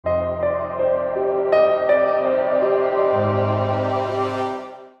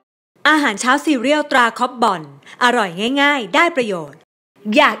ารเช้าซีเรียลตราคอบบอนอร่อยง่ายๆได้ประโยชน์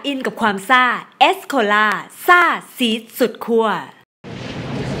อยากอินกับความซ่าเอสโคลาซ่าซีดสุดขั้ว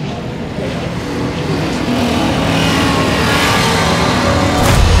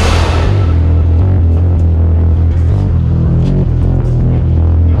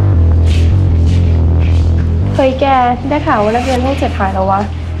เฮ้ยแกได้ข่าวว่านักเรียนห้อง7หายแล้ววะ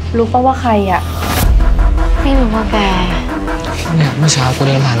รู้ป่ะว่าใครอ่ะไม่รู้ว่าแกเนี่ยเมื่อเช้ากูเ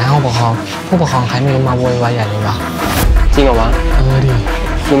ดินผ่านหน้าห้องปกครองผู้ปกครองใครไม่รู้มาโวยวายใหญ่เลยวะจริงเหรอวะดิ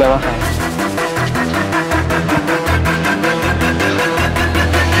รู้ไหมว่าใคร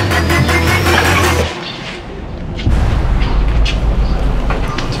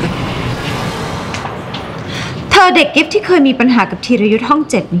เธอเด็กกิฟที่เคยมีปัญหากับธีรยุทธ์ห้อง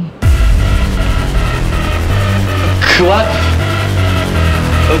7นี่คือว่า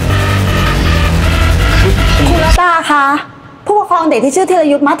คุณรัตตาคะผู้ปกครองเด็กที่ชื่อธีร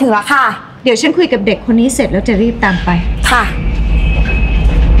ยุทธ์มาถึงแล้วค่ะเดี๋ยวฉันคุยกับเด็กคนนี้เสร็จแล้วจะรีบตามไปค่ะ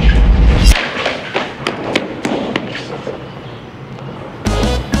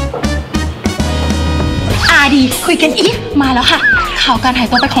ดีคุยกันอีกมาแล้วค่ะข่าวการหาย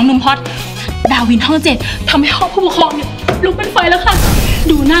ตัวไปของหนุ่มฮอตดาวินห้อง7ทำให้ห้องผู้ปกครองเนี่ยลุกเป็นไฟแล้วค่ะ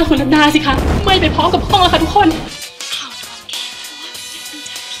ดูหน้าคุณรัตดาสิคะไม่ไปพร้อมกับห้องแล้วค่ะทุกคนข่าวโดนแก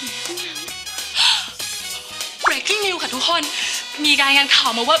เพราะว่าBreaking News ค่ะทุกคนมีรายงานข่า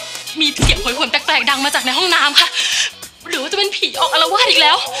วมาว่ามีเสียงโหยหวนแปลกๆดังมาจากในห้องน้ำค่ะหรือว่าจะเป็นผีออกอาละวาดอีกแ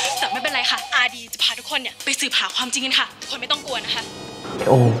ล้วแต่ไม่เป็นไรค่ะอาดีจะพาทุกคนเนี่ยไปสืบหาความจริงกันค่ะทุกคนไม่ต้องกลัวนะคะ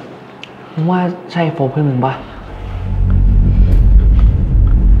โอ้มึงว่าใช่โฟมเพื่อนมึงปะ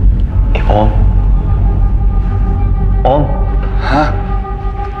ไอ้โอมฮะ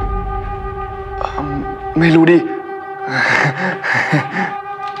ไม่รู้ดิ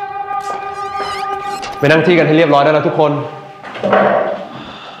ไปนั่งที่กันให้เรียบร้อยได้แล้วทุกคน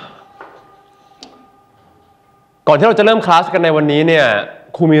ก่อนที่เราจะเริ่มคลาสกันในวันนี้เนี่ย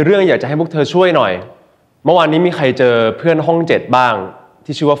ครูมีเรื่องอยากจะให้พวกเธอช่วยหน่อยเมื่อวานนี้มีใครเจอเพื่อนห้อง7บ้าง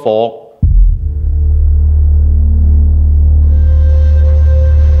ที่ชื่อว่าโฟก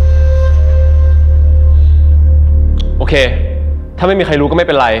โอเคถ้าไม่มีใครรู้ก็ไม่เ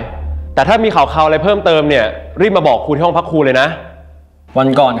ป็นไรแต่ถ้ามีข่าวอะไรเพิ่มเติมเนี่ยรีบมาบอกครูที่ห้องพักครูเลยนะวัน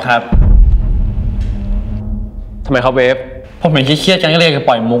ก่อนครับทำไมครับเวฟผมเห็นเครียดกันก็เลยจะป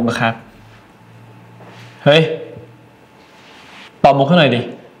ล่อยมุกนะครับเฮ้ยตอบมุกขึ้นหน่อยดิ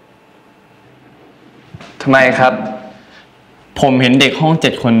ทำไมครับผมเห็นเด็กห้อง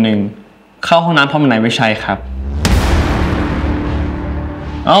7คนหนึ่งเข้าห้องน้ำเพราะมันไหนไม่ใช่ครับ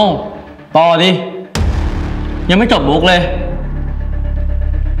เอ้าต่อดิยังไม่จบมุกเลย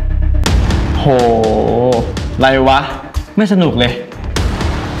โหไรวะไม่สนุกเลย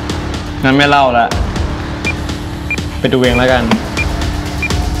งั้นไม่เล่าละไปดูเองแล้วกัน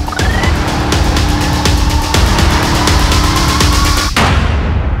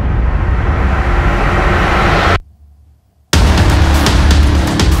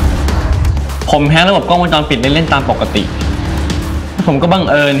ผมแฮกระบบกล้องวงจรปิดเล่นๆตามปกติผมก็บัง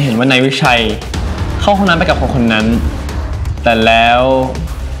เอิญเห็นว่านายวิชัยเข้าห้องน้ำไปกับคนนั้นแต่แล้ว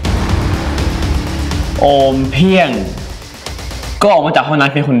โอมเพี้ยงก็ออกมาจากห้องน้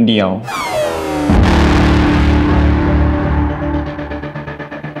ำเพียงคนเดียว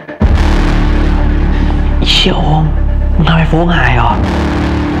เชี่ยโอมมึงทำไมโฟกหายเหรอ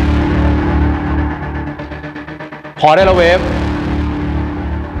พอได้แล้วเวฟ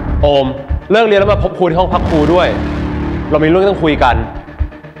โอมเลิกเรียนแล้วมาพบครูที่ห้องพักครูด้วยเรามีเรื่องต้องคุยกัน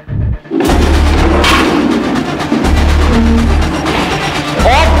โ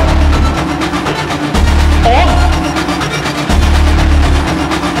อ๊ะโอ๊ะ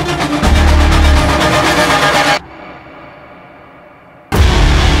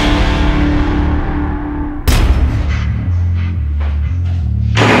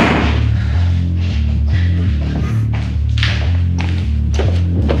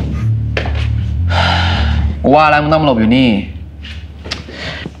ว่าแล้วมึงต้องมาหลบอยู่นี่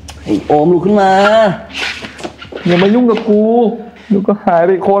ไอ้โอมลุกขึ้นมาอย่ามายุ่งกับกูเดี๋ยวก็หายไ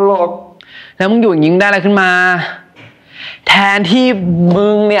ปคนหรอกแล้วมึงอยู่อย่างนี้ได้อะไรขึ้นมาแทนที่มึ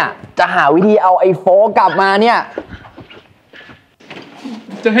งเนี่ยจะหาวิธีเอาไอ้โฟกลับมาเนี่ย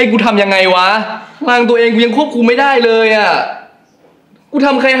จะให้กูทำยังไงวะร่างตัวเองกูยังควบคุมไม่ได้เลยอ่ะกูท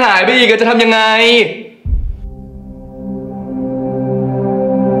ำใครหายไปอีกจะทำยังไง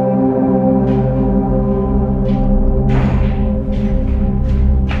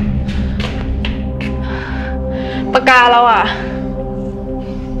ปากกาเราอ่ะ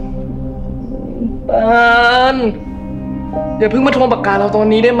ปาน อย่าเพิ่งมาทวงปากกาเราตอน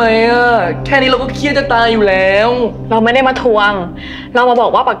นี้ได้ไหมอ่ะแค่นี้เราก็เครียดจะตายอยู่แล้วเราไม่ได้มาทวงเรามาบอ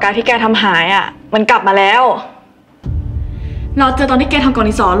กว่าปากกาที่แกทำหายอ่ะมันกลับมาแล้วเราเจอตอนที่แกทำกร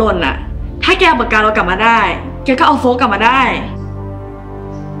ณีสอหล่นอ่ะถ้าแกเอาปากกาเรากลับมาได้แกก็เอาโฟกกลับมาได้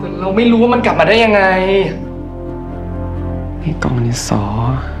แต่เราไม่รู้ว่ามันกลับมาได้ยังไงนี่กล่องดินสอ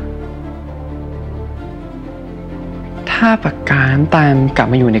ถ้าปากกาน้ำตาลกลับ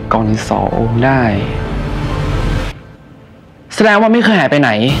มาอยู่ในกล่องดินสอโอมได้แสดงว่าไม่เคยหายไปไหน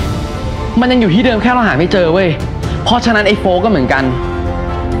มันยังอยู่ที่เดิมแค่เราหาไม่เจอเว้ยเพราะฉะนั้นไอ้โฟก็เหมือนกัน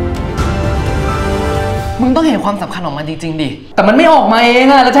มึงต้องเห็นความสำคัญของมันจริงๆดิแต่มันไม่ออกมาเอง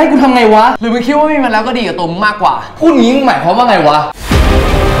อะแล้วจะให้กูทำไงวะหรือมึงคิดว่ามีมันแล้วก็ดีกับตัวมึงมากกว่าพูดงี้มึงหมายความว่าไงวะ